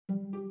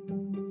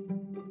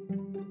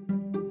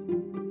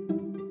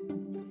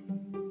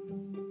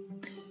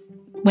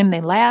When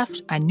they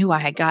laughed, I knew I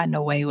had gotten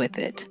away with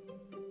it.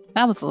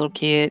 I was a little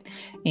kid,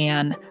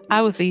 and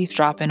I was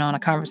eavesdropping on a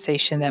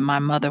conversation that my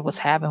mother was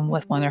having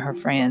with one of her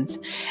friends.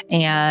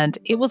 And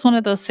it was one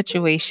of those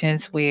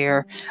situations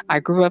where I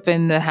grew up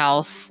in the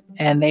house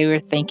and they were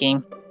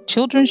thinking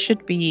children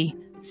should be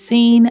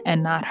seen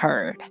and not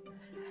heard.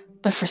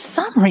 But for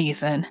some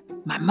reason,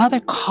 my mother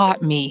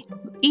caught me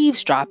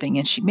eavesdropping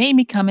and she made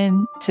me come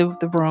into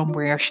the room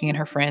where she and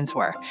her friends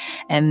were.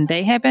 And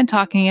they had been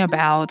talking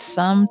about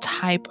some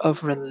type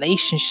of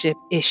relationship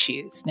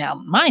issues. Now,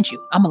 mind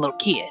you, I'm a little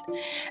kid.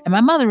 And my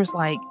mother was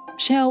like,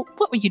 "Shell,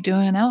 what were you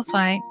doing?" I was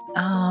like,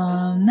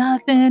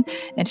 nothing.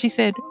 And she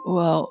said,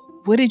 "Well,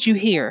 what did you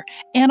hear?"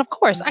 And of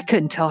course, I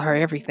couldn't tell her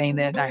everything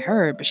that I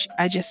heard, but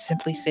I just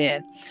simply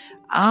said,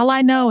 "All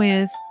I know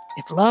is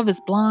if love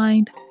is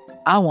blind,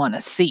 I want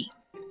to see."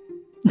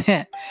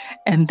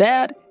 And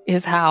that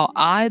is how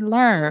I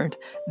learned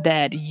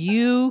that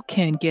you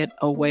can get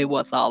away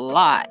with a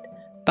lot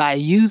by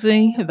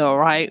using the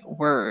right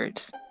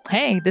words.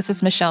 Hey, this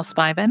is Michelle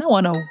Spiva, and I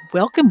want to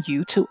welcome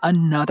you to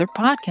another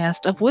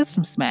podcast of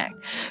Wisdom Smack.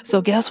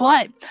 So, guess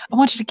what? I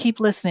want you to keep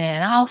listening,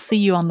 and I'll see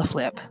you on the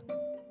flip.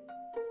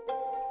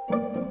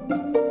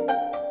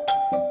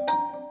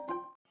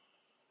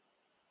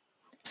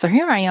 So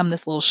here I am,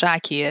 this little shy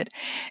kid,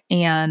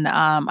 and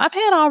I've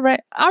had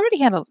already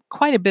had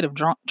quite a bit of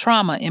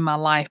trauma in my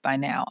life by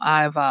now.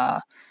 I've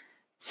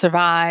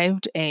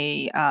survived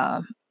a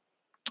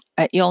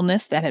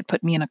illness that had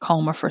put me in a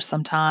coma for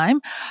some time.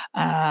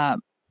 Uh,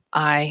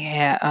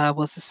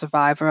 was a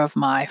survivor of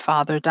my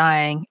father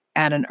dying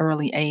at an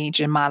early age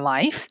in my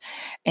life,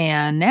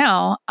 and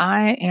now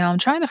I am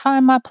trying to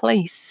find my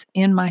place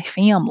in my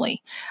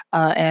family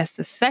as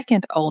the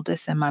second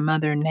oldest, and my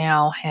mother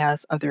now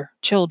has other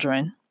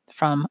children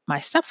from my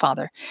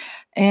stepfather.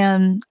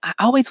 And I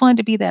always wanted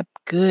to be that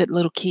good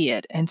little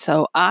kid. And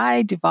so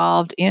I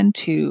devolved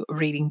into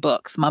reading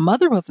books. My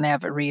mother was an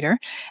avid reader,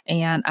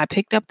 and I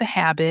picked up the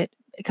habit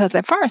because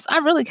at first I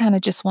really kind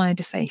of just wanted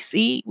to say,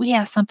 see, we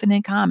have something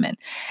in common.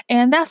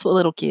 And that's what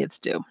little kids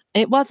do.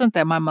 It wasn't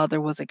that my mother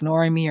was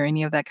ignoring me or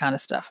any of that kind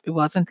of stuff. It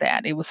wasn't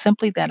that. It was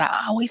simply that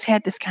I always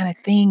had this kind of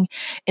thing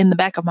in the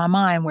back of my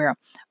mind where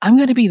I'm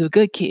going to be the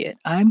good kid.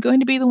 I'm going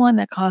to be the one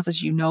that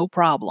causes you no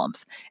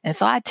problems. And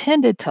so I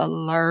tended to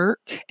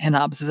lurk and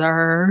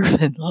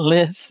observe and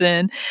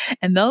listen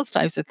and those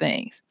types of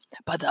things.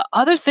 But the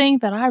other thing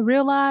that I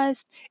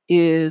realized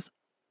is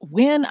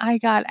when I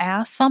got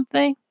asked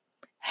something,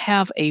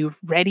 have a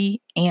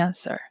ready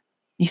answer.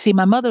 You see,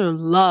 my mother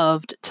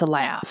loved to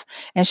laugh,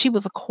 and she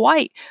was a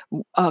quite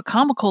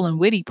comical and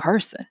witty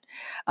person.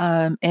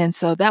 And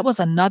so that was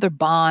another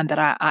bond that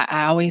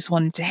I always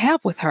wanted to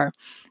have with her.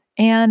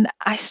 And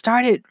I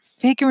started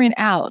figuring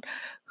out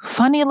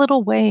funny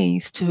little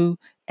ways to,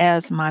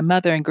 as my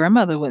mother and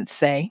grandmother would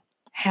say,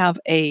 have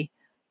a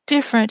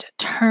different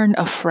turn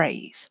of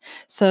phrase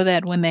so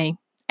that when they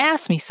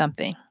asked me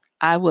something,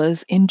 I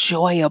was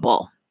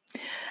enjoyable.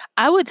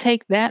 I would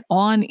take that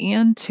on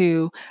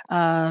into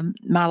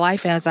my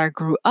life as I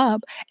grew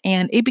up,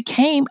 and it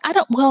became, I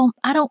don't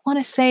want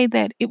to say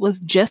that it was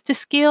just a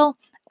skill.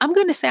 I'm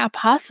going to say I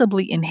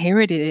possibly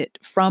inherited it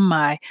from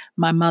my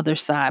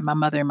mother's side, my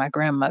mother and my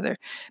grandmother,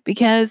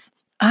 because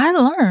I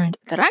learned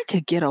that I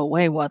could get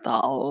away with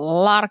a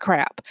lot of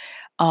crap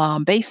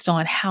based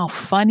on how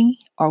funny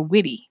or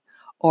witty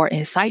or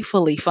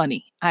insightfully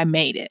funny I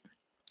made it.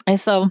 And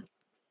so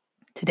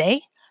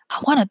today, I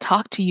want to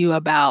talk to you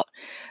about,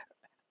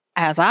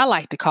 as I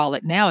like to call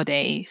it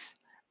nowadays,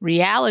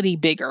 reality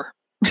bigger.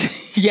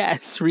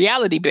 Yes,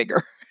 reality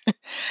bigger.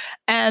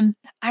 And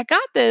I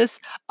got this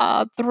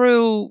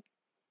through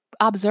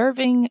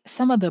observing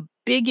some of the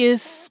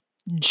biggest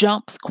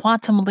jumps,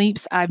 quantum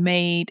leaps I've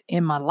made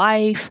in my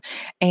life,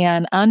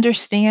 and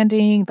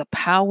understanding the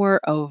power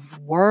of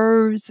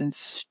words and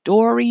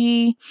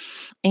story,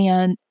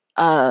 and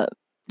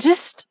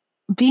just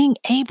being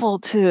able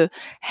to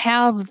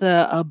have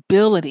the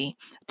ability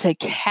to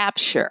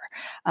capture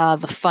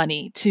the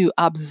funny, to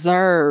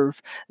observe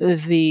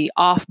the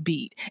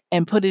offbeat,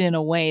 and put it in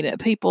a way that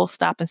people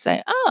stop and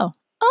say, "Oh,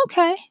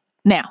 okay."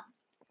 Now,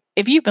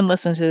 if you've been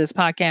listening to this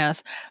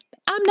podcast,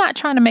 I'm not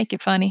trying to make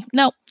it funny.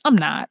 No, I'm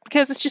not,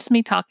 because it's just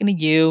me talking to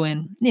you.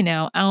 And,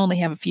 I only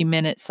have a few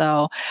minutes,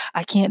 so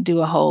I can't do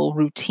a whole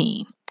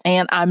routine.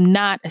 And I'm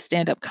not a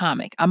stand up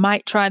comic. I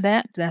might try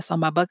that. That's on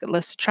my bucket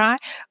list to try.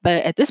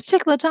 But at this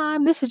particular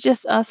time, this is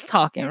just us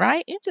talking,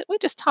 right? We're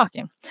just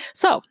talking.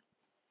 So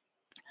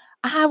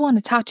I want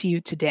to talk to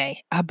you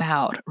today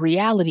about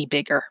reality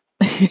bigger.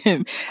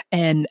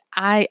 And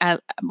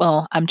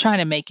I'm trying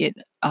to make it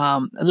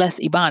less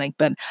ebonic,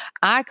 but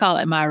I call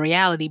it my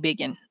reality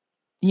biggin.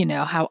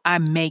 How I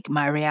make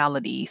my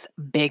realities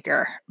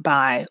bigger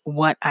by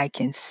what I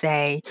can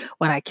say,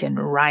 what I can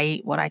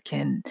write, what I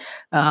can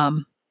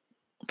um,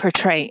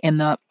 portray in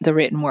the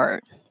written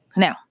word.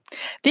 Now,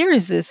 there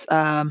is this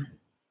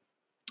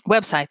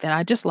website that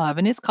I just love,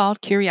 and it's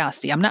called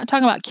Curiosity. I'm not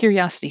talking about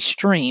Curiosity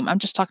Stream. I'm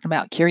just talking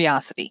about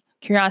Curiosity.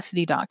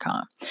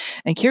 Curiosity.com.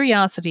 And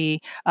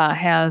Curiosity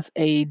has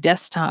a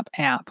desktop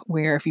app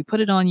where if you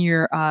put it on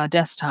your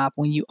desktop,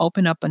 when you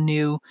open up a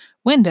new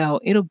window,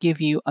 it'll give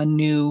you a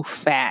new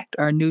fact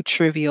or a new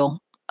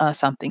trivial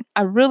something.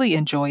 I really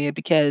enjoy it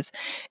because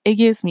it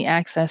gives me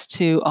access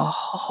to a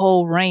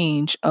whole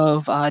range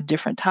of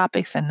different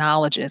topics and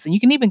knowledges. And you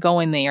can even go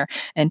in there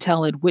and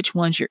tell it which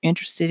ones you're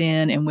interested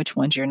in and which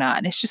ones you're not.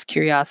 And it's just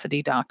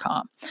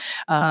curiosity.com.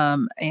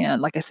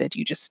 And like I said,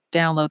 you just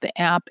download the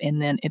app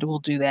and then it will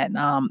do that.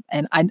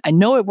 And I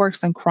know it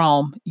works in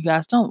Chrome. You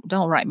guys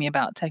don't write me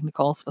about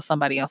technicals for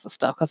somebody else's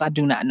stuff because I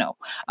do not know.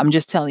 I'm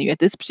just telling you at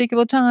this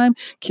particular time,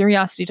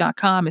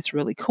 curiosity.com is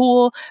really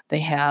cool.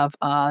 They have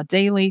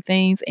daily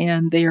things,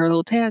 and their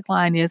little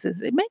tagline is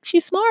it makes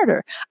you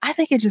smarter. I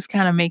think it just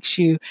kind of makes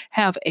you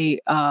have a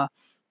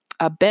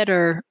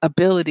better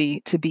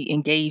ability to be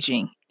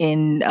engaging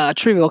in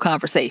trivial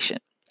conversation.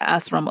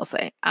 That's what I'm gonna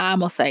say. I'm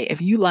gonna say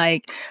if you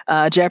like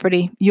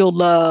Jeopardy, you'll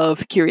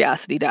love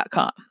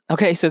curiosity.com.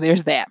 Okay, so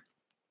there's that.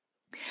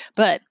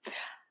 But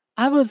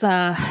I was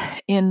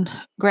in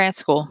grad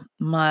school,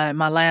 my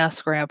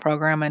last grad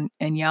program,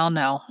 and y'all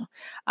know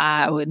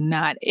I would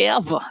not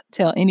ever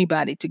tell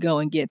anybody to go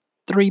and get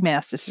three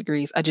master's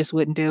degrees. I just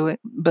wouldn't do it.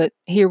 But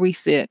here we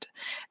sit.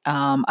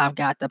 I've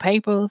got the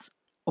papers.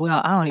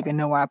 Well, I don't even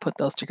know where I put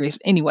those degrees.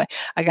 Anyway,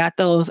 I got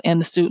those and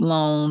the student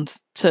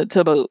loans to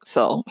boot.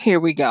 So here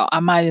we go.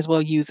 I might as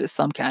well use it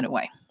some kind of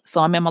way.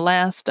 So I'm in my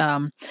last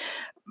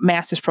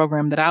master's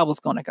program that I was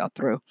going to go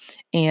through,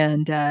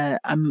 and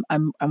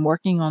I'm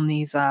working on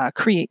these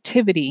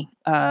creativity.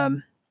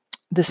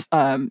 This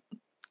my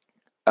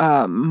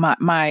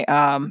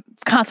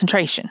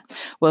concentration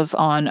was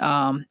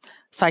on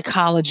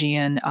psychology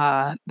and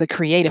the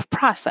creative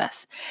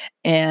process,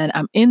 and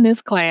I'm in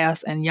this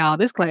class, and y'all,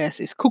 this class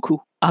is cuckoo.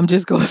 I'm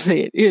just gonna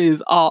say it. It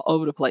is all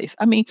over the place.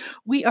 I mean,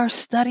 we are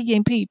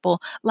studying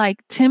people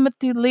like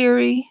Timothy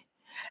Leary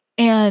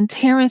and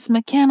Terence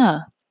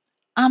McKenna.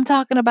 I'm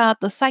talking about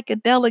the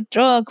psychedelic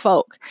drug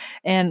folk.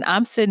 And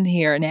I'm sitting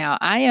here now.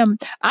 I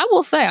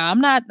will say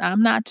I'm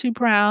not too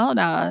proud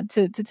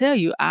to tell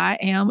you I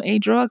am a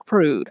drug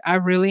prude. I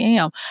really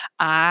am.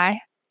 I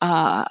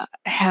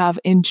have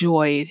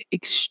enjoyed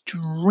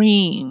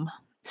extreme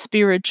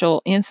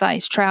spiritual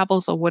insights,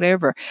 travels, or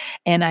whatever.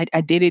 And I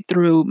did it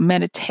through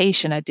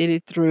meditation. I did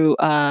it through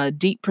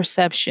deep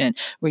perception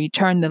where you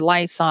turn the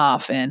lights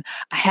off. And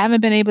I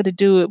haven't been able to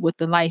do it with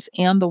the lights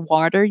and the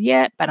water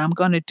yet, but I'm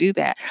going to do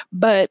that.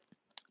 But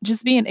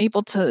just being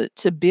able to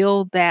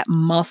build that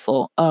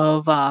muscle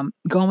of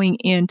going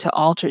into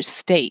altered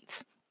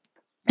states.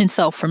 And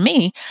so for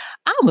me,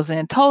 I was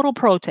in total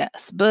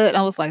protest, but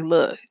I was like,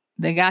 look,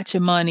 they got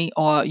your money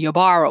or your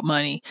borrowed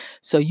money.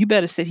 So you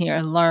better sit here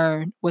and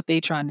learn what they're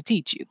trying to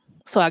teach you.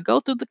 So I go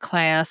through the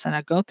class and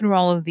I go through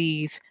all of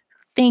these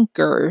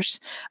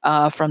thinkers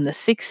from the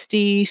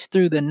 60s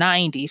through the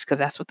 90s, because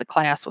that's what the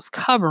class was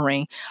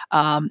covering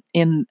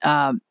in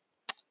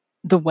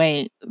the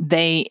way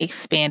they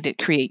expanded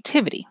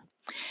creativity.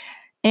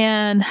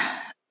 And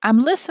I'm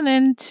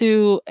listening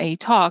to a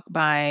talk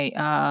by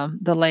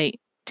the late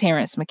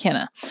Terence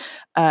McKenna.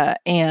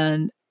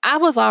 And I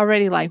was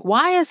already like,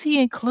 why is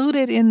he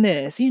included in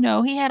this? You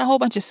know, he had a whole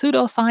bunch of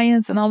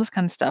pseudoscience and all this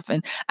kind of stuff.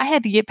 And I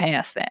had to get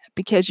past that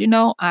because,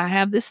 I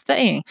have this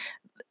saying,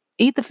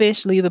 eat the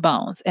fish, leave the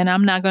bones. And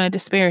I'm not going to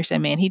disparage that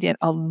man. He did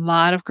a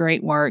lot of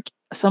great work,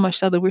 so much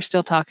so that we're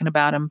still talking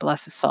about him,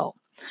 bless his soul.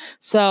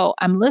 So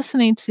I'm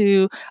listening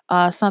to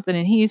something,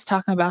 and he's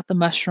talking about the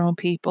mushroom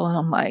people, and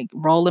I'm like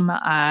rolling my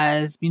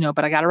eyes,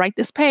 but I got to write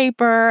this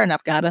paper and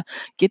I've got to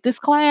get this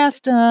class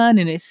done.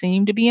 And it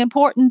seemed to be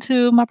important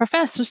to my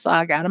professor, so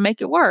I got to make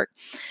it work.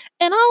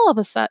 And all of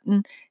a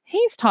sudden,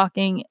 he's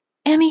talking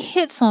and he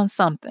hits on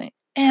something.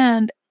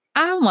 And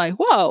I'm like,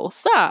 whoa,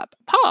 stop,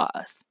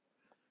 pause.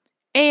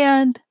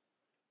 And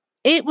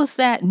it was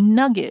that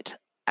nugget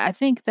I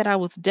think that I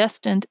was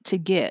destined to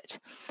get.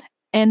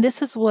 And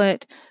this is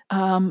what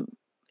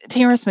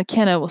Terence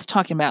McKenna was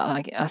talking about.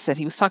 Like I said,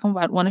 he was talking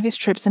about one of his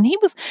trips, and he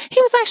was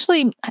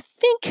actually, I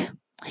think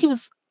he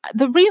was.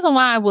 The reason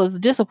why I was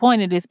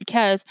disappointed is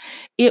because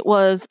it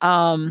was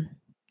about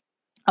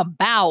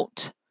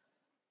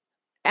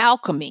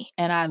alchemy,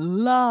 and I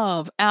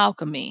love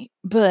alchemy.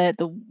 But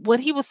what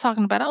he was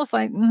talking about, I was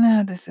like,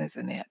 no, this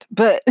isn't it.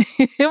 But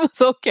it was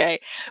okay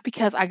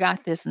because I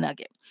got this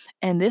nugget.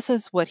 And this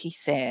is what he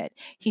said.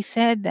 He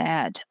said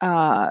that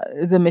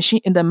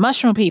the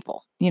mushroom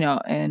people,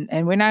 and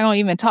we're not going to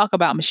even talk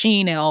about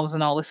machine elves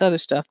and all this other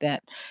stuff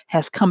that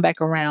has come back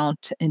around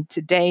in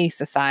today's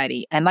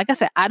society. And like I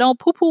said, I don't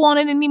poo-poo on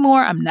it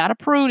anymore. I'm not a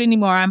prude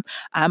anymore.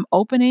 I'm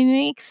opening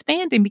and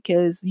expanding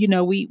because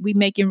we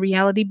making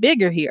reality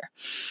bigger here.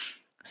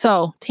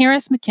 So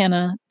Terence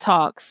McKenna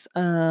talks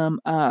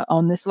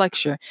on this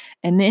lecture,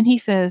 and then he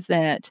says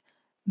that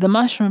the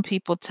mushroom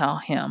people tell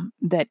him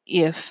that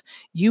if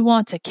you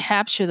want to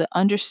capture the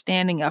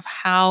understanding of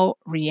how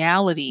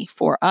reality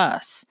for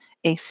us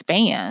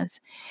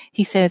expands,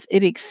 he says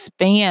it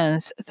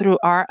expands through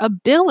our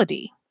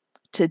ability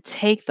to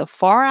take the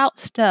far out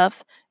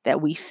stuff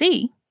that we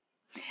see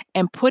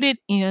and put it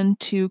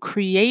into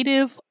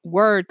creative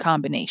word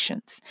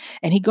combinations.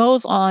 And he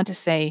goes on to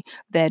say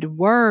that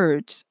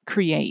words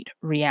create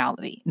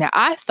reality. Now,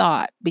 I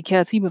thought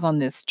because he was on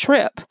this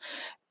trip,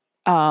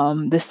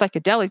 this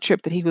psychedelic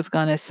trip, that he was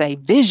going to say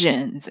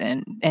visions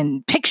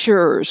and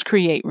pictures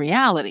create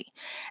reality.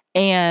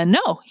 And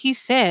no, he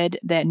said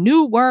that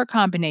new word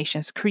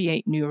combinations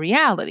create new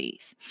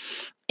realities.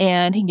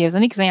 And he gives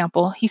an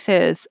example. He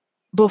says,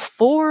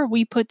 before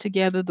we put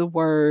together the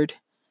word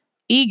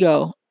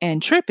ego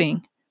and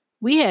tripping,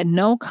 we had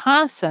no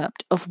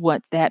concept of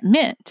what that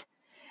meant.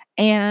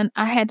 And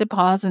I had to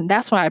pause, and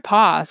that's why I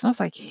paused. And I was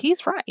like,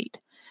 he's right.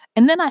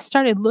 And then I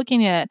started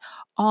looking at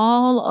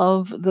all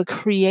of the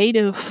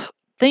creative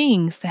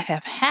things that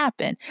have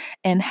happened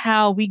and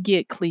how we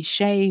get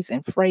cliches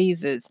and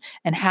phrases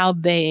and how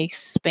they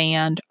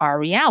expand our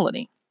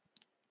reality.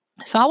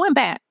 So I went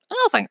back and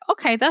I was like,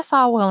 okay, that's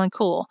all well and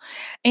cool.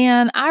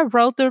 And I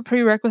wrote the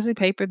prerequisite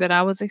paper that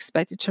I was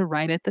expected to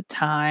write at the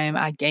time.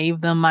 I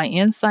gave them my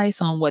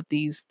insights on what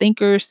these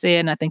thinkers said.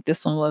 And I think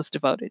this one was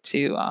devoted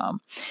to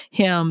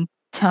him,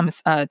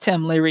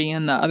 Tim Leary,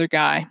 and the other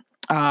guy.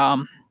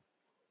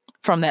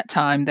 From that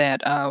time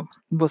that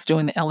was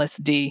doing the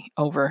LSD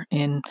over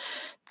in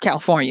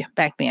California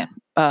back then.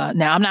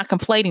 Now, I'm not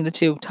conflating the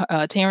two.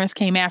 Terrence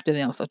came after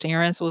them, so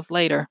Terrence was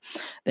later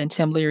than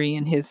Tim Leary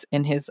in his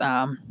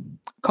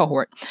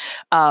cohort.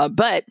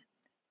 But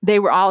they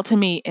were all, to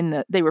me,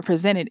 they were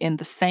presented in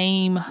the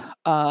same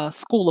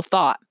school of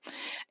thought.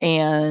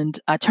 And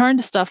I turned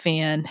the stuff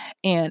in,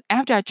 and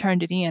after I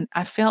turned it in,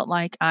 I felt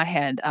like I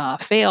had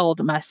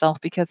failed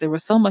myself because there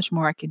was so much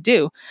more I could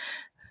do.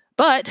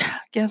 But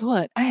guess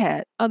what? I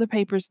had other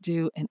papers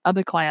due in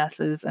other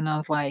classes, and I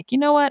was like, you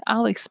know what?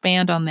 I'll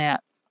expand on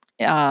that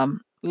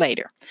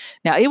later.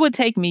 Now, it would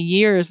take me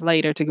years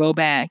later to go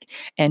back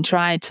and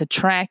try to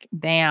track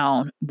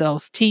down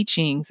those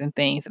teachings and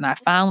things. And I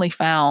finally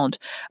found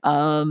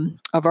a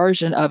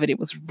version of it. It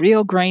was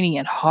real grainy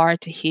and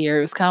hard to hear.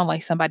 It was kind of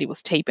like somebody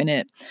was taping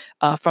it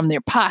from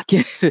their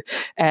pocket.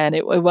 And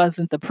it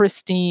wasn't the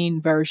pristine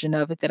version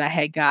of it that I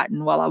had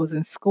gotten while I was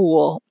in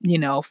school,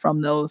 from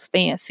those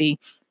fancy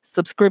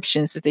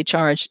subscriptions that they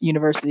charge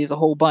universities a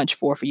whole bunch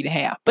for you to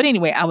have. But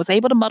anyway, I was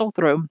able to muddle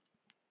through,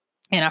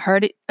 and I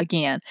heard it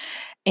again,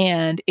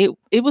 and it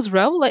was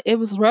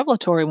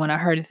revelatory when I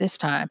heard it this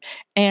time.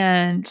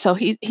 And so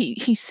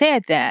he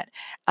said that,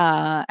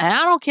 and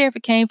I don't care if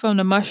it came from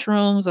the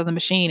mushrooms or the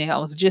machine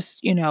elves,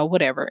 just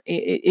whatever.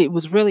 It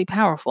was really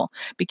powerful,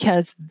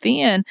 because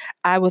then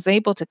I was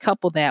able to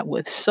couple that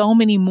with so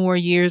many more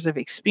years of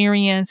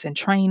experience and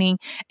training.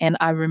 And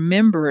I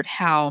remembered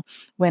how,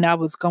 when I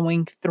was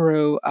going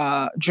through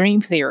dream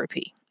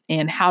therapy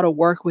and how to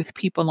work with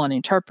people on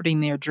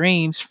interpreting their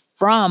dreams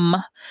from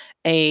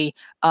a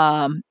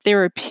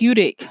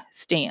therapeutic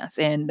stance.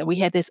 And we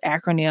had this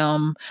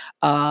acronym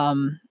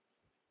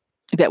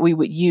that we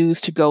would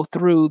use to go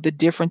through the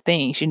different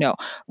things,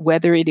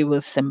 whether it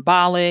was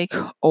symbolic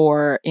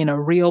or in a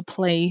real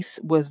place.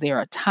 Was there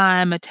a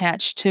time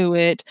attached to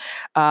it?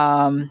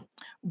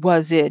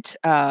 Was it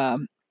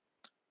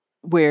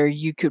where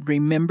you could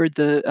remember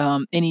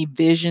the any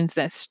visions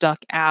that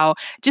stuck out?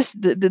 Just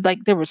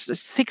like, there was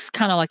 6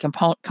 kind of like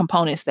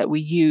components that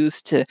we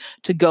used to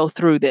go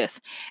through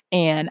this.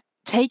 And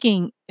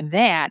taking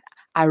that,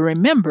 I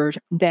remembered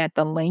that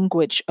the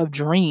language of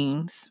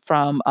dreams,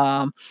 from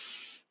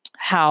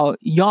how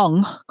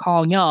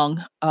Carl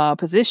Jung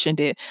positioned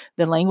it,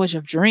 the language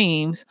of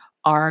dreams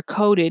are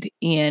coded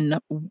in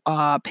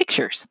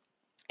pictures.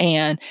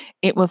 And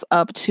it was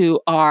up to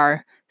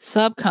our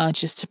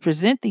subconscious to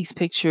present these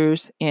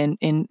pictures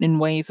in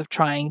ways of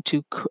trying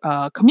to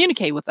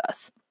communicate with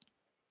us.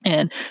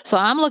 And so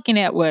I'm looking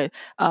at what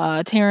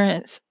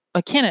Terrence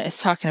McKenna is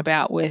talking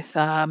about with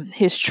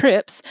his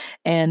trips,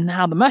 and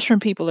how the mushroom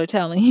people are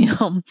telling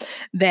him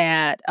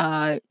that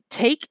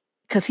take,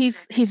 because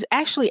he's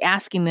actually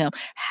asking them,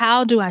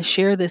 how do I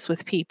share this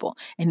with people?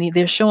 And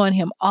they're showing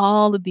him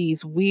all of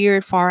these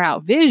weird, far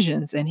out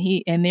visions,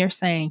 and they're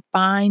saying,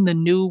 find the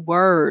new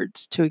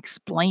words to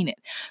explain it,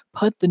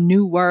 put the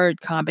new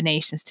word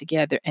combinations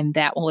together, and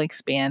that will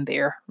expand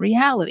their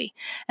reality.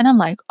 And I'm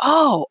like,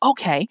 oh,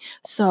 okay.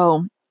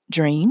 So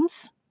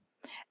dreams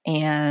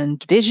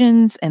and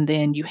visions, and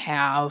then you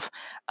have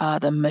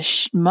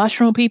the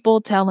mushroom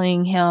people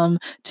telling him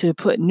to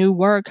put new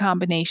word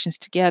combinations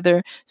together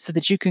so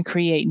that you can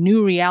create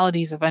new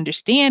realities of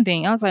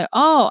understanding. I was like,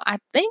 oh, I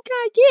think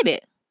I get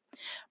it.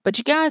 But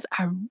you guys,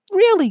 I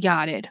really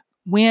got it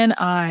when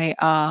I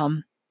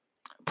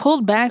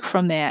pulled back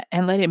from that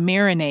and let it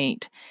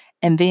marinate.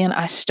 And then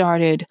I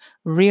started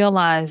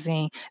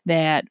realizing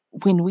that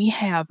when we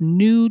have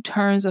new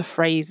turns of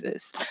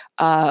phrases,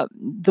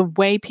 the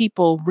way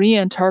people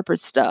reinterpret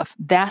stuff,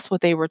 that's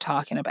what they were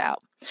talking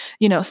about.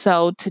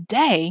 So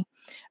today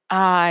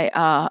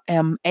I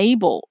am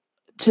able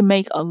to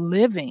make a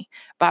living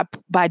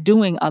by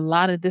doing a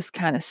lot of this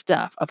kind of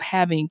stuff, of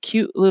having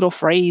cute little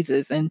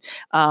phrases and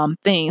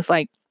things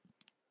like,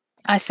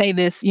 I say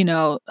this,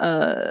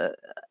 kind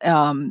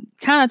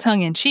of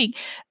tongue in cheek,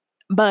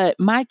 but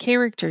my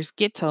characters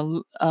get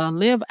to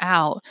live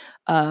out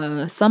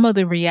some of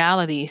the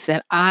realities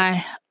that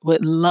I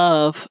would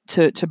love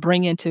to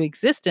bring into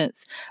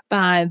existence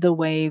by the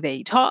way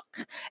they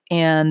talk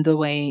and the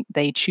way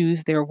they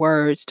choose their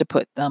words to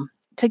put them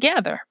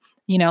together.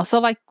 So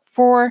like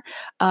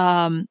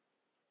um,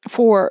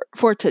 for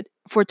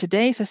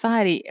today's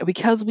society,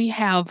 because we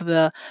have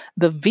the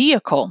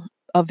vehicle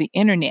of the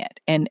internet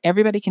and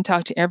everybody can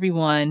talk to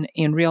everyone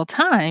in real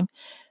time,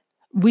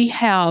 we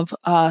have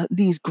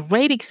these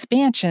great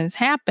expansions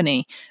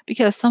happening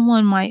because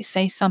someone might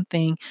say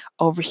something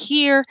over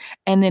here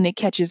and then it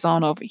catches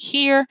on over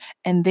here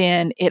and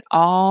then it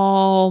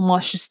all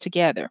mushes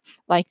together.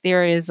 Like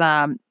there is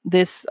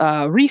this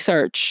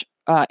research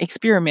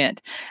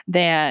experiment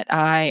that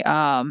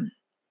I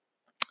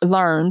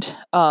learned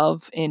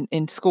of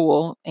in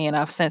school, and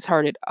I've since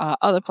heard it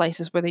other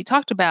places where they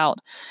talked about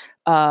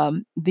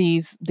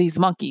these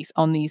monkeys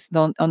on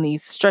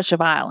these stretch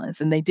of islands,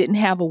 and they didn't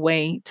have a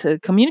way to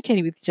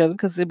communicate with each other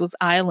because it was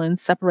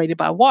islands separated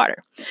by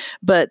water.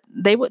 But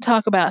they would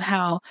talk about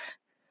how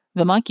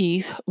the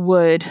monkeys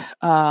would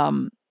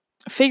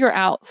figure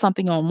out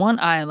something on one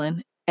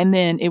island, and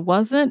then it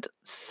was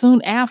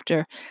soon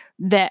after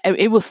that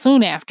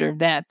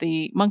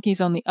the monkeys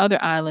on the other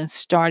islands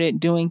started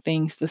doing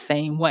things the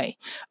same way,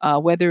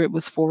 whether it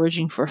was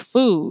foraging for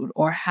food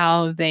or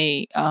how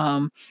they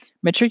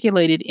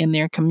matriculated in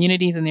their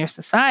communities and their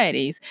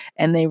societies.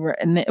 And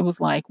it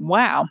was like,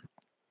 wow.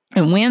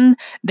 And when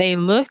they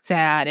looked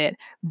at it,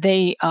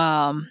 they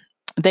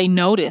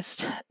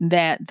noticed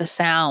that the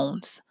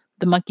sounds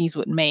the monkeys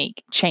would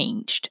make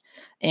changed,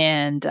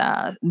 and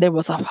there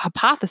was a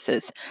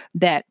hypothesis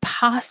that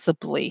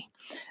possibly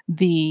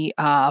the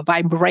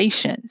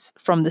vibrations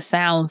from the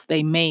sounds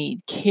they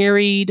made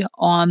carried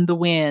on the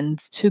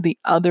winds to the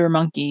other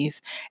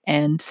monkeys,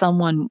 and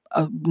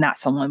not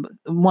someone, but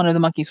one of the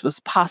monkeys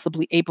was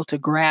possibly able to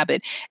grab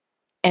it,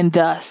 and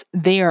thus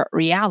their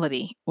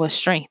reality was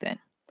strengthened.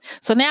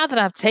 So now that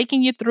I've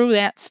taken you through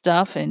that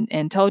stuff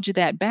and told you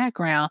that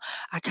background,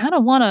 I kind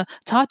of want to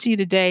talk to you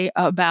today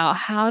about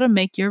how to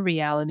make your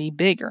reality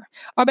bigger,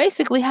 or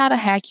basically how to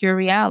hack your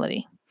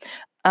reality.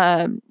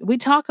 We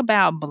talk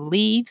about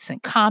beliefs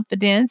and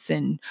confidence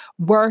and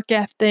work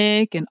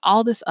ethic and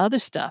all this other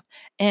stuff.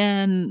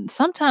 And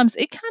sometimes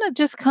it kind of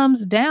just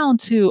comes down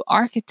to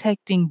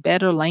architecting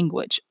better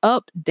language,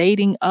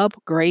 upgrading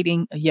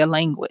your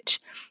language.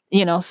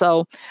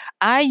 So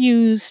I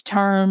use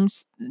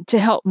terms to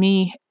help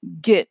me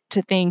get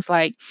to things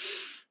like,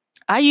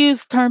 I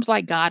use terms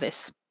like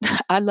goddess.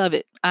 I love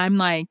it.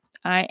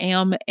 I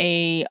am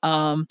a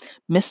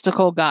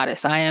mystical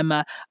goddess. I am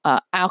a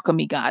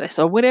alchemy goddess,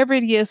 or whatever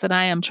it is that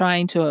I am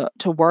trying to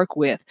work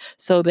with,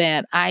 so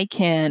that I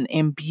can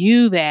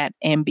imbue that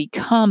and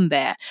become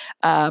that.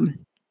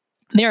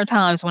 There are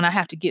times when I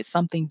have to get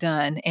something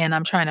done and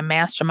I'm trying to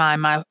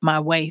mastermind my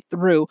way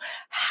through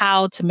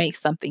how to make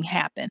something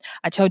happen.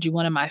 I told you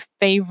one of my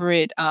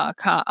favorite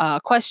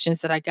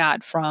questions that I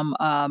got from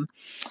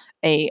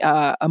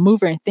a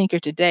mover and thinker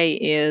today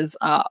is,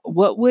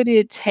 what would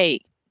it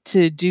take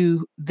to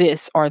do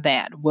this or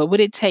that? What would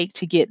it take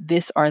to get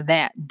this or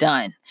that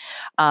done?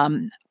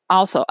 Um,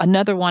 Also,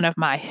 another one of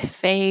my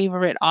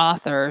favorite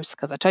authors,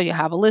 because I tell you I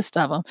have a list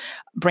of them,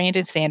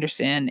 Brandon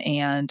Sanderson,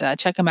 and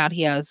check him out.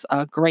 He has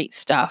great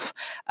stuff.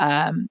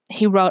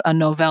 He wrote a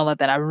novella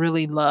that I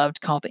really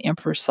loved called The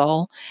Emperor's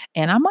Soul,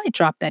 and I might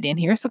drop that in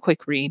here. It's a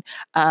quick read,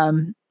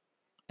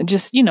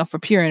 just for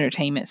pure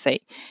entertainment's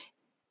sake.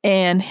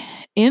 And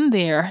in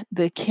there,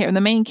 the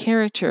main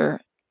character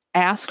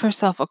asks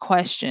herself a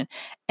question,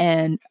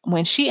 and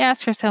when she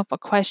asked herself a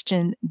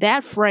question,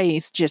 that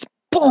phrase just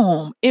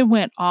boom, it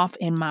went off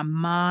in my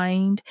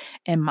mind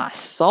and my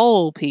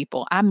soul,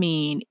 people. I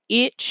mean,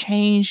 it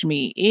changed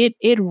me.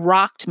 It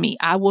rocked me.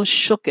 I was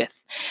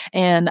shooketh.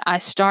 And I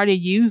started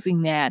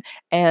using that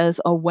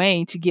as a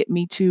way to get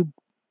me to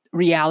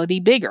reality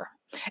bigger.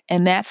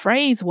 And that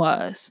phrase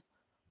was,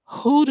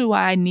 who do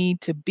I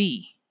need to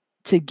be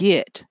to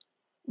get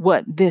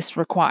what this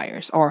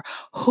requires? Or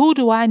who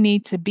do I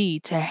need to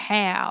be to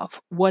have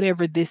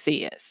whatever this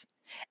is?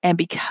 And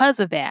because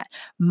of that,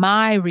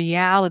 my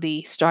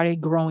reality started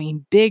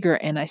growing bigger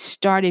and I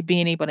started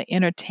being able to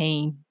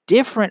entertain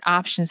different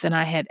options than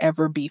I had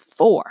ever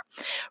before.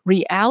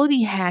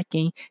 Reality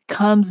hacking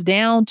comes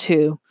down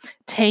to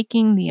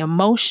taking the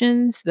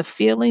emotions, the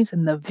feelings,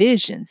 and the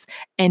visions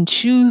and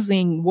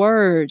choosing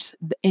words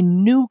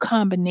in new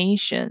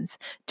combinations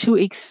to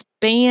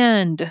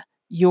expand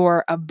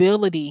your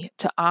ability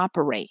to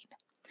operate.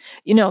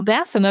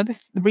 That's another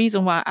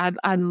reason why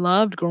I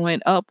loved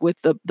growing up with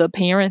the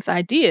parents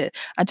I did.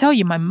 I tell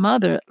you, my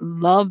mother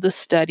loved the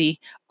study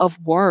of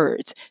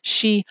words.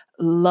 She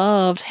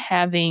loved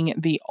having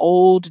the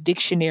old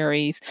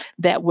dictionaries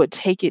that would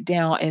take it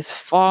down as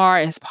far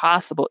as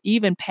possible,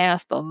 even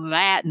past the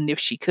Latin if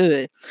she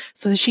could,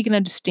 so that she can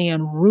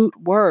understand root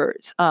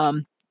words.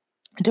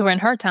 During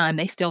her time,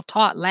 they still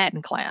taught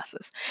Latin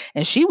classes,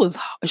 and she was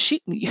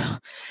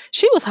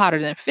hotter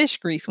than fish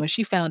grease when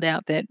she found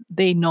out that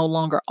they no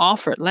longer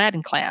offered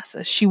Latin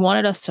classes. She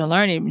wanted us to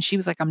learn it, and she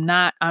was like, I'm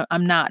not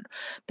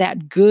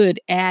that good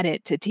at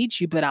it to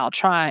teach you, but I'll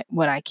try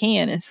what I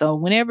can." And so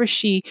whenever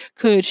she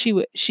could,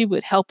 she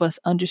would help us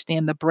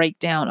understand the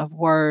breakdown of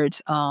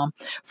words,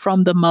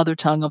 from the mother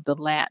tongue of the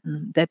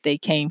Latin that they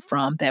came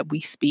from, that we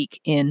speak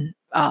in,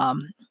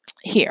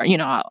 here.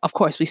 Of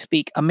course, we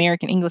speak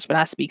American English, but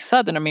I speak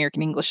Southern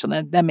American English, so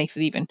that makes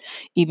it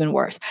even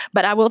worse.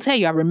 But I will tell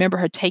you, I remember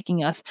her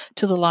taking us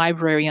to the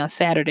library on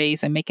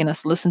Saturdays and making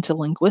us listen to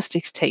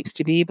linguistics tapes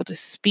to be able to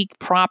speak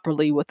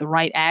properly with the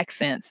right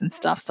accents and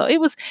stuff. So it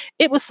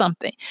was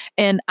something.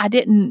 And I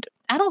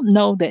don't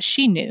know that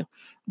she knew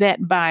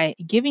that by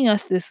giving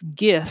us this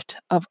gift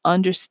of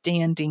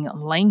understanding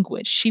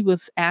language, she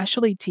was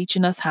actually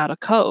teaching us how to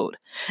code.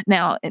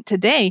 Now,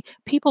 today,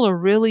 people are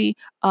really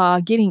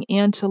getting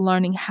into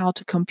learning how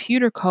to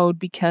computer code,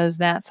 because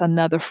that's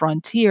another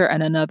frontier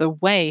and another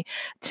way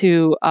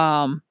to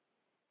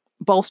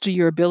bolster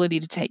your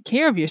ability to take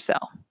care of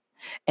yourself.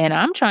 And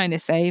I'm trying to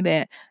say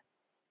that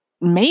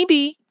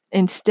maybe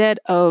instead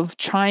of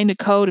trying to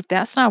code, if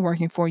that's not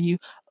working for you,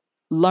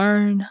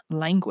 learn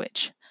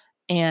language.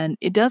 And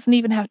it doesn't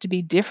even have to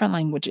be different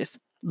languages.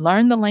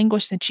 Learn the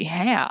language that you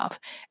have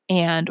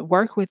and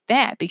work with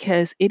that,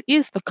 because it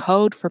is the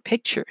code for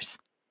pictures.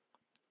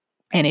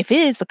 And if it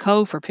is the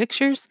code for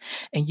pictures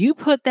and you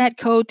put that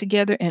code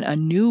together in a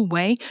new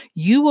way,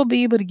 you will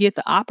be able to get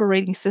the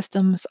operating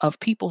systems of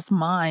people's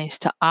minds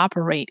to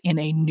operate in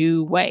a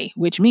new way,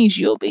 which means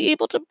you'll be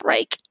able to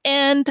break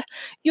and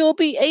you'll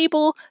be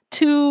able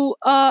to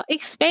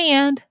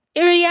expand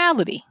in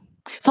reality.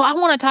 So I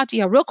want to talk to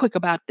you real quick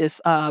about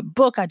this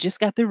book I just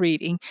got through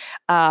reading,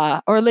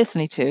 or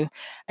listening to,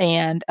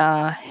 and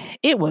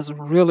it was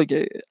really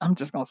good. I'm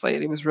just gonna say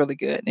it. It was really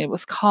good. And it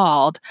was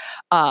called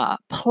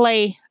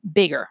Play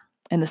Bigger.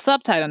 And the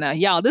subtitle, now,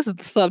 y'all, this is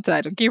the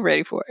subtitle. Get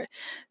ready for it.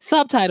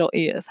 Subtitle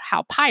is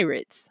How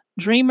Pirates,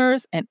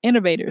 Dreamers, and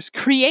Innovators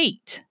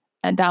Create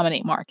and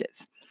Dominate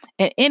Markets.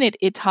 And in it,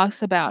 it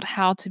talks about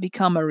how to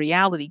become a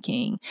reality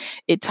king.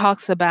 It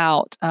talks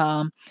about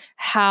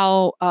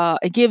how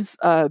it gives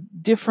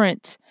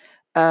different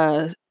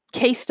uh,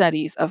 case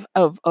studies of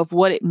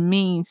what it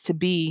means to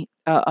be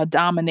a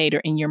dominator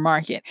in your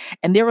market.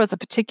 And there was a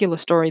particular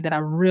story that I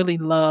really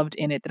loved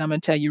in it that I'm going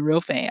to tell you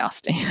real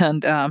fast.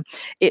 And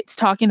it's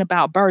talking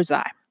about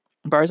Birdseye.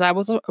 Birdseye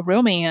was a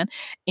real man,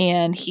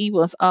 and he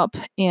was up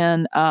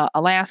in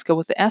Alaska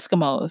with the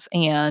Eskimos,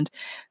 and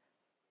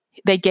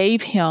they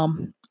gave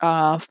him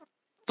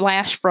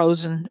flash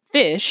frozen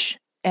fish,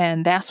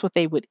 and that's what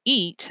they would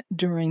eat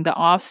during the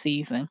off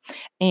season.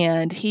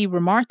 And he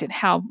remarked at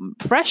how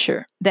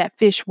fresher that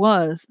fish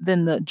was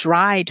than the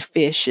dried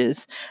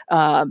fishes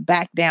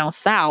back down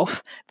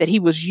south that he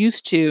was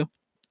used to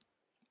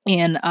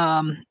in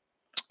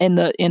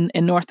in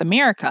North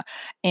America,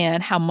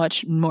 and how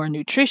much more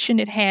nutrition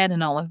it had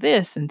and all of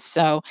this. And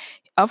so,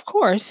 of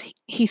course,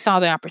 he saw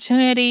the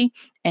opportunity,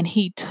 and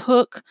he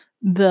took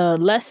the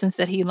lessons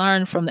that he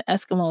learned from the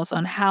Eskimos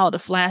on how to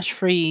flash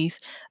freeze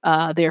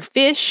their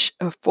fish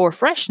for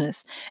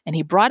freshness, and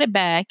he brought it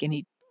back, and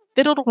he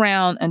fiddled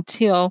around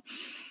until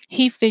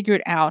he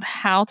figured out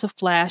how to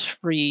flash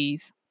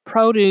freeze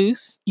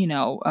produce,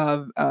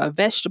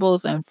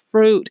 vegetables and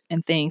fruit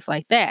and things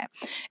like that.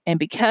 And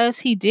because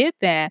he did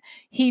that,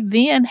 he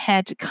then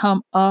had to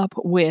come up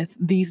with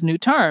these new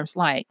terms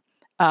like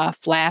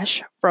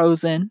flash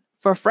frozen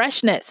for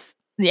freshness.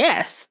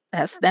 Yes,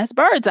 that's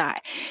bird's eye.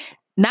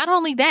 Not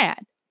only that,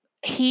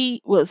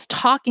 he was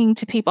talking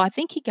to people. I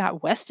think he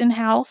got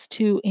Westinghouse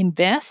to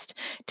invest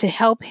to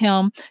help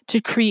him to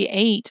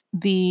create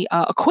the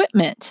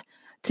equipment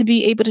to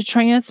be able to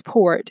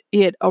transport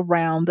it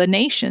around the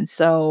nation.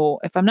 So,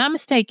 if I'm not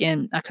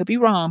mistaken, I could be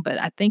wrong, but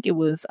I think it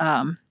was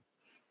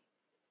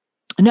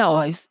no,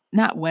 it's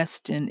not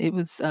Weston. It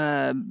was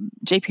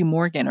JP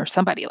Morgan or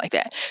somebody like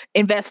that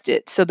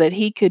invested so that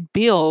he could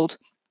build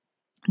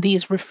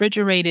these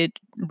refrigerated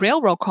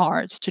railroad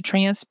cars to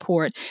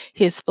transport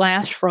his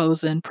flash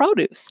frozen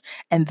produce.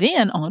 And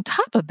then on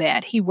top of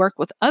that, he worked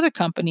with other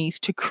companies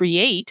to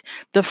create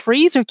the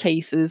freezer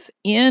cases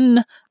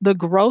in the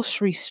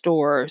grocery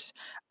stores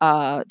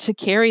to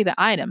carry the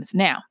items.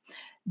 Now,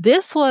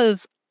 this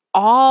was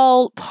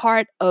all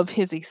part of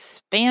his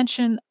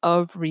expansion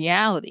of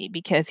reality,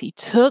 because he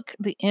took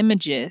the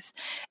images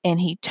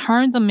and he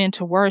turned them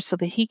into words so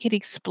that he could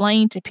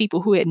explain to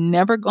people who had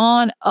never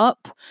gone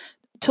up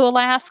to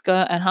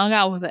Alaska and hung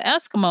out with the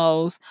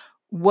Eskimos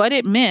what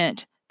it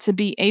meant to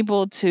be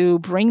able to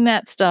bring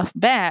that stuff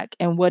back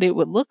and what it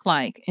would look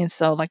like. And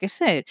so, like I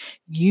said,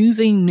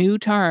 using new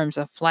terms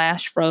of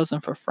flash frozen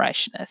for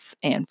freshness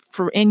and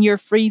for in your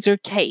freezer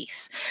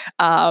case,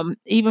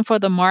 even for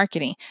the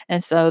marketing.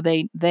 And so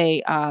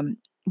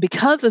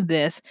because of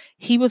this,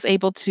 he was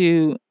able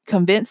to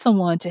convince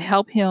someone to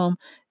help him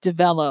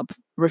develop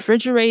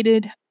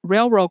refrigerated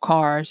railroad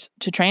cars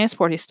to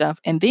transport his stuff.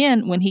 And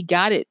then when he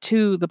got it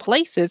to the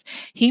places,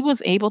 he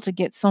was able to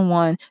get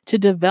someone to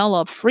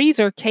develop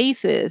freezer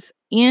cases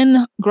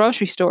in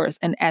grocery stores.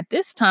 And at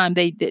this time,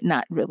 they did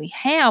not really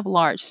have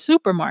large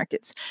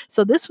supermarkets.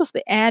 So this was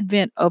the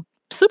advent of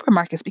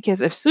supermarkets,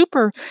 because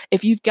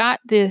if you've got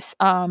this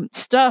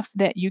stuff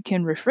that you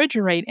can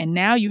refrigerate and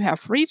now you have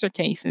freezer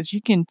cases,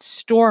 you can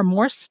store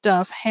more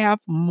stuff, have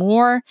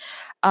more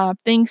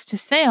things to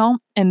sell,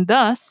 and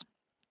thus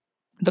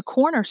the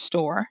corner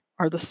store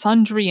or the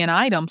sundry and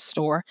item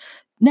store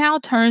now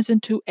turns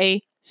into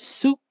a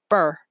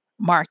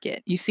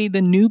supermarket. You see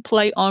the new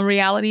play on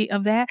reality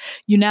of that?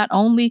 You not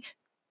only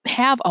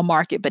have a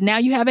market, but now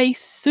you have a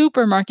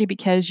supermarket,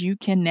 because you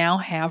can now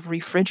have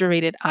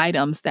refrigerated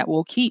items that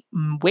will keep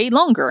way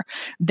longer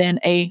than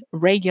a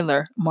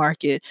regular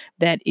market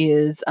that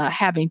is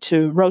having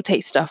to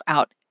rotate stuff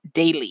out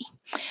daily.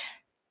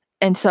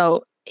 And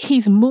so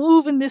he's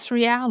moving this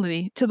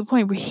reality to the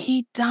point where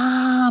he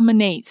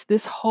dominates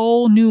this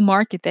whole new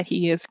market that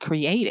he has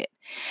created.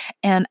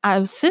 And I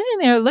was sitting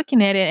there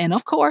looking at it, and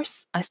of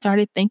course, I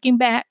started thinking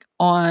back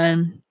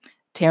on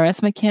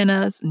Terence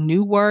McKenna's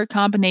new word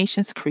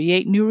combinations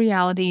create new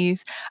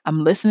realities.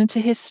 I'm listening to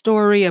his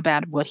story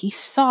about what he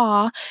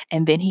saw,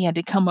 and then he had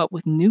to come up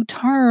with new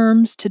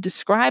terms to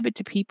describe it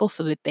to people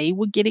so that they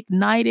would get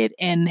ignited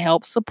and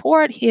help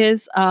support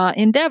his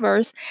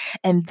endeavors.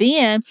 And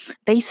then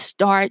they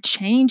start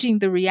changing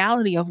the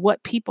reality of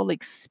what people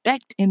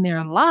expect in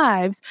their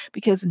lives,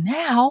 because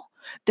now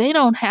they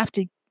don't have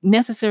to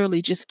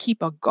necessarily just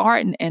keep a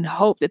garden and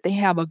hope that they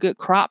have a good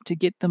crop to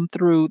get them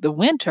through the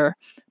winter.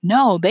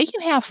 No, they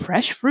can have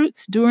fresh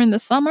fruits during the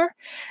summer,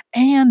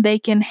 and they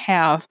can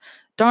have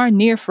darn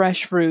near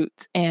fresh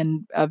fruits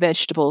and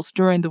vegetables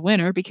during the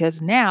winter,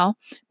 because now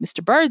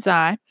Mr.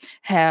 Birdseye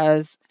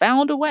has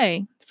found a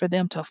way for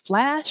them to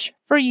flash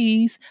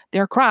freeze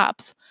their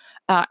crops.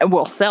 And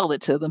we'll sell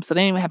it to them, so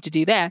they don't even have to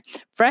do that.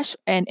 Fresh,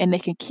 and they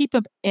can keep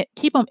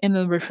them in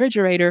the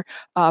refrigerator,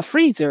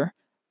 freezer,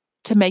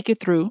 to make it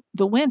through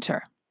the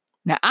winter.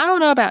 Now, I don't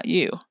know about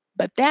you,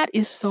 but that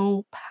is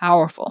so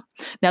powerful.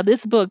 Now,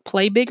 this book,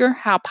 Play Bigger: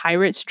 How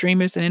Pirates,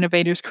 Dreamers, and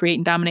Innovators Create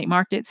and Dominate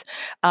Markets,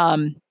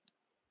 um,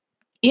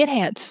 it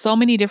had so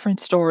many different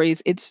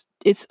stories. It's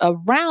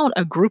around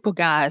a group of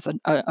guys,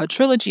 a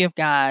trilogy of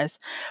guys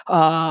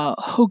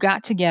who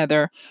got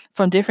together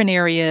from different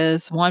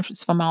areas. One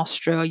is from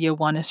Australia,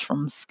 one is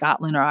from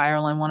Scotland or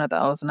Ireland, one of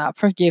those. And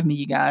forgive me,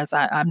 you guys,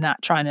 I'm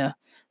not trying to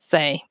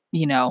say,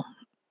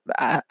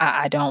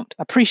 I don't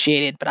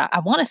appreciate it, but I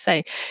want to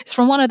say it's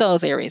from one of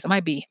those areas. It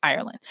might be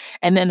Ireland.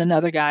 And then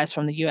another guy's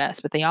from the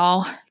US, but they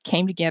all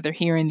came together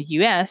here in the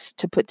US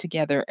to put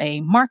together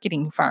a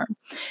marketing firm.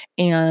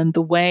 And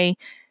the way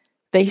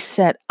they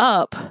set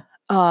up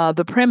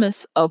the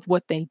premise of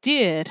what they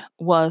did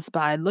was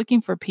by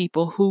looking for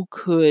people who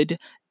could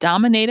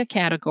dominate a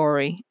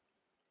category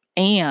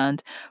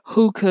and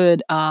who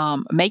could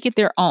make it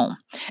their own.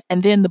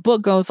 And then the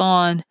book goes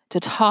on to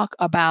talk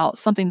about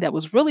something that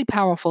was really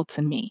powerful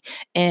to me.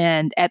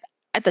 And at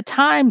the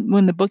time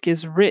when the book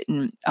is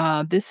written,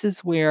 this is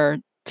where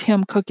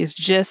Tim Cook is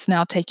just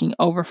now taking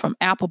over from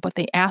Apple, but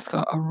they asked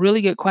a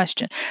really good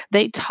question.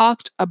 They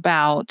talked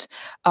about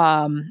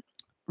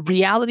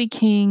reality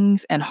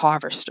kings and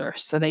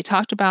harvesters. So they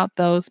talked about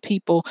those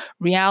people,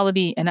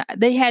 reality, and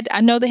I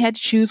know they had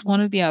to choose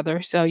one or the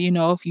other. So,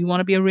 if you want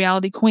to be a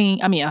reality queen,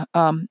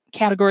 a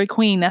category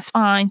queen, that's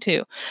fine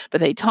too. But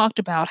they talked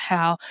about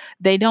how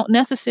they don't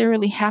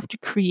necessarily have to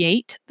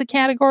create the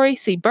category.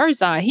 See,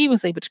 Birdseye, he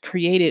was able to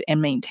create it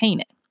and maintain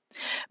it.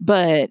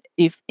 But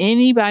if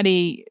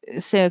anybody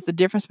says the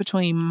difference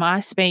between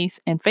MySpace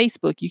and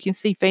Facebook, you can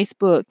see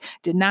Facebook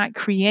did not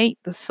create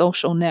the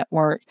social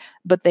network,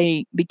 but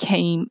they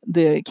became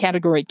the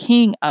category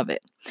king of it.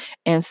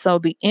 And so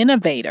the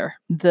innovator,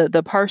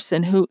 the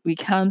person who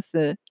becomes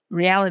the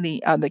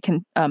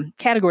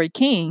category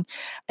king,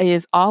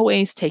 is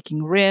always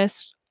taking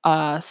risks,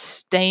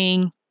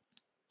 staying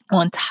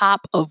on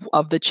top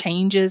of the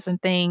changes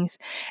and things.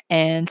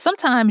 And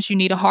sometimes you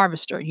need a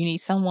harvester. You need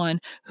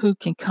someone who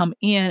can come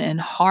in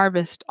and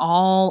harvest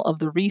all of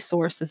the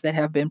resources that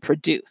have been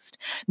produced.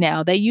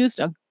 Now, they used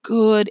a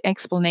good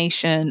example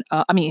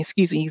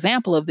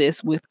of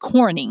this with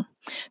Corning.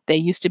 They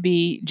used to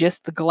be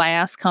just the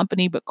glass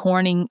company, but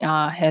Corning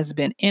has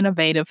been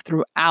innovative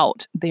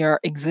throughout their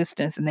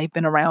existence, and they've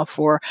been around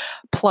for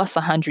plus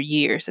 100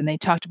 years. And they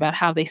talked about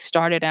how they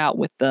started out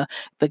with the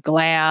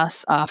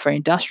glass for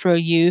industrial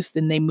use,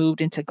 then they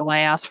moved into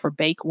glass for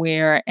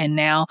bakeware, and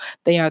now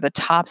they are the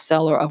top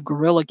seller of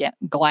Gorilla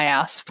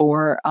Glass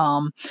for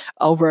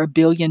over 1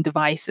 billion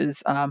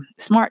devices,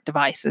 smart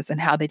devices, and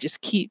how they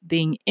just keep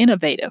being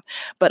innovative.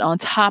 But on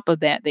top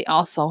of that, they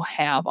also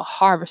have a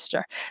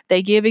harvester.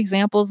 They give examples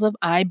examples of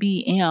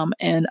IBM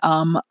and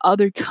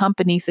other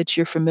companies that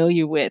you're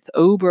familiar with,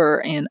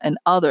 Uber and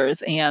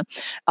others. And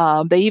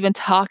they even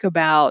talk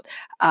about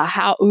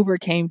how Uber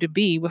came to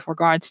be with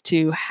regards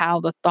to how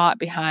the thought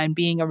behind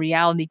being a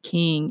reality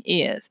king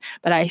is.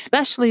 But I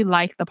especially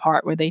like the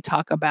part where they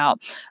talk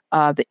about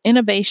the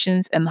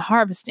innovations and the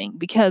harvesting,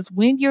 because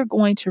when you're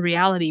going to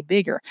reality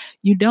bigger,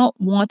 you don't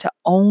want to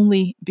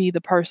only be the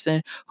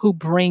person who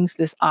brings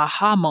this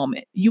aha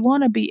moment. You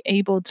want to be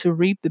able to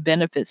reap the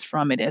benefits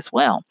from it as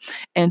well.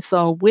 And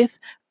so, with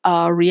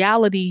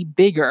reality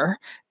bigger,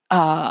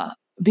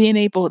 being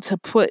able to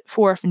put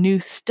forth new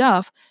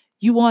stuff,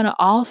 you want to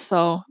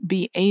also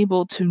be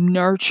able to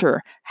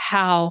nurture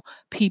how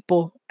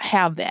people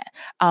have that.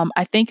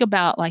 I think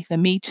about like the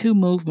Me Too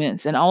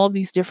movements and all of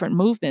these different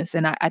movements,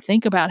 and I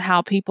think about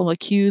how people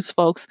accuse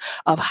folks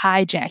of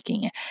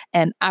hijacking.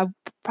 And I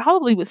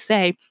probably would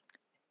say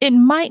it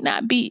might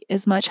not be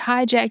as much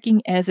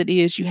hijacking as it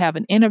is you have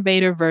an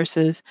innovator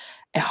versus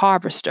a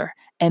harvester,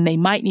 and they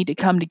might need to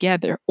come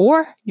together,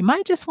 or you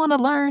might just want to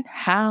learn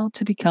how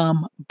to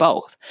become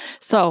both.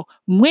 So,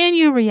 when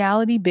you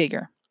reality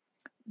bigger,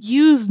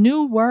 use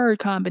new word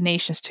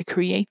combinations to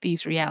create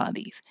these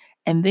realities,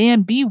 and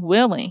then be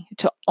willing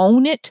to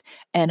own it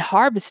and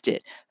harvest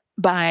it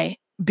by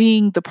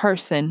being the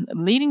person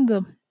leading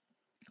the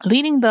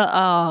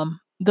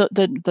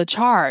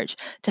charge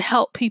to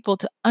help people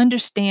to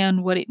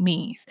understand what it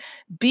means.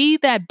 Be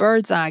that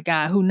bird's eye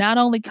guy who not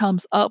only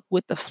comes up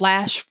with the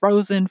flash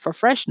frozen for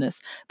freshness,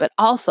 but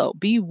also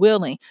be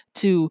willing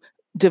to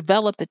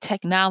develop the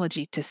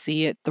technology to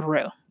see it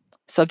through.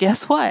 So,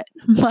 guess what?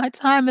 My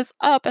time is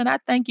up, and I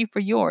thank you for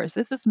yours.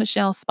 This is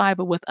Michelle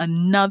Spiva with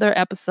another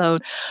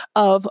episode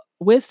of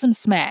Wisdom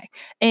Smack.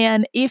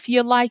 And if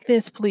you like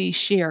this, please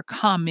share,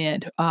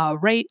 comment,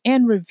 rate,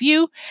 and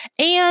review.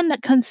 And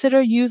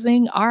consider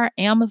using our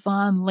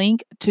Amazon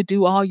link to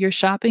do all your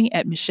shopping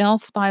at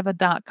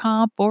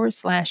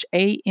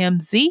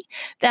michellespiva.com/AMZ.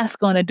 That's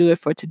going to do it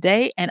for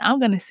today. And I'm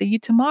going to see you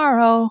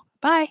tomorrow.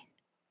 Bye.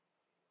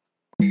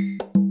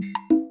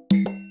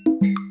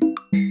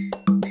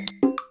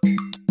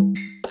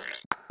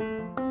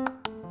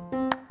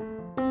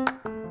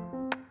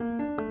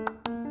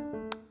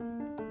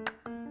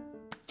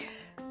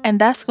 And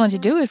that's going to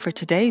do it for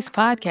today's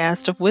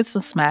podcast of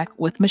Wisdom Smack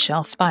with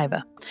Michelle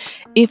Spiva.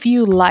 If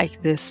you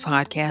like this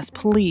podcast,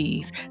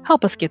 please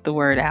help us get the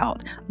word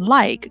out.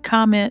 Like,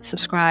 comment,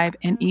 subscribe,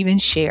 and even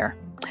share.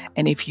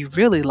 And if you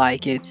really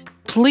like it,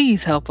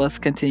 please help us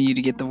continue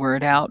to get the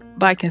word out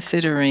by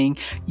considering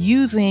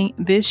using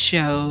this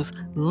show's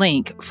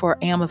link for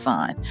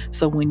Amazon.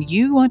 So when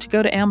you want to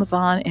go to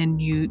Amazon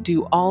and you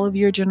do all of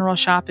your general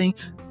shopping,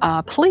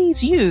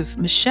 please use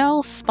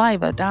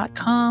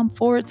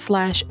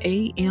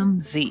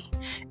michellespiva.com/AMZ.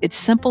 It's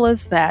simple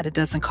as that. It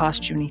doesn't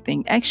cost you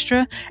anything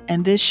extra,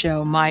 and this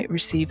show might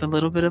receive a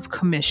little bit of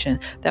commission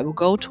that will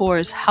go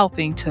towards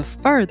helping to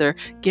further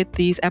get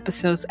these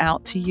episodes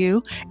out to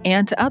you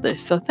and to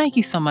others. So thank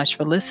you so much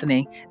for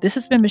listening. This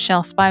has been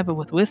Michelle Spiva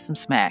with Wisdom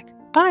Smack.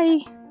 Bye.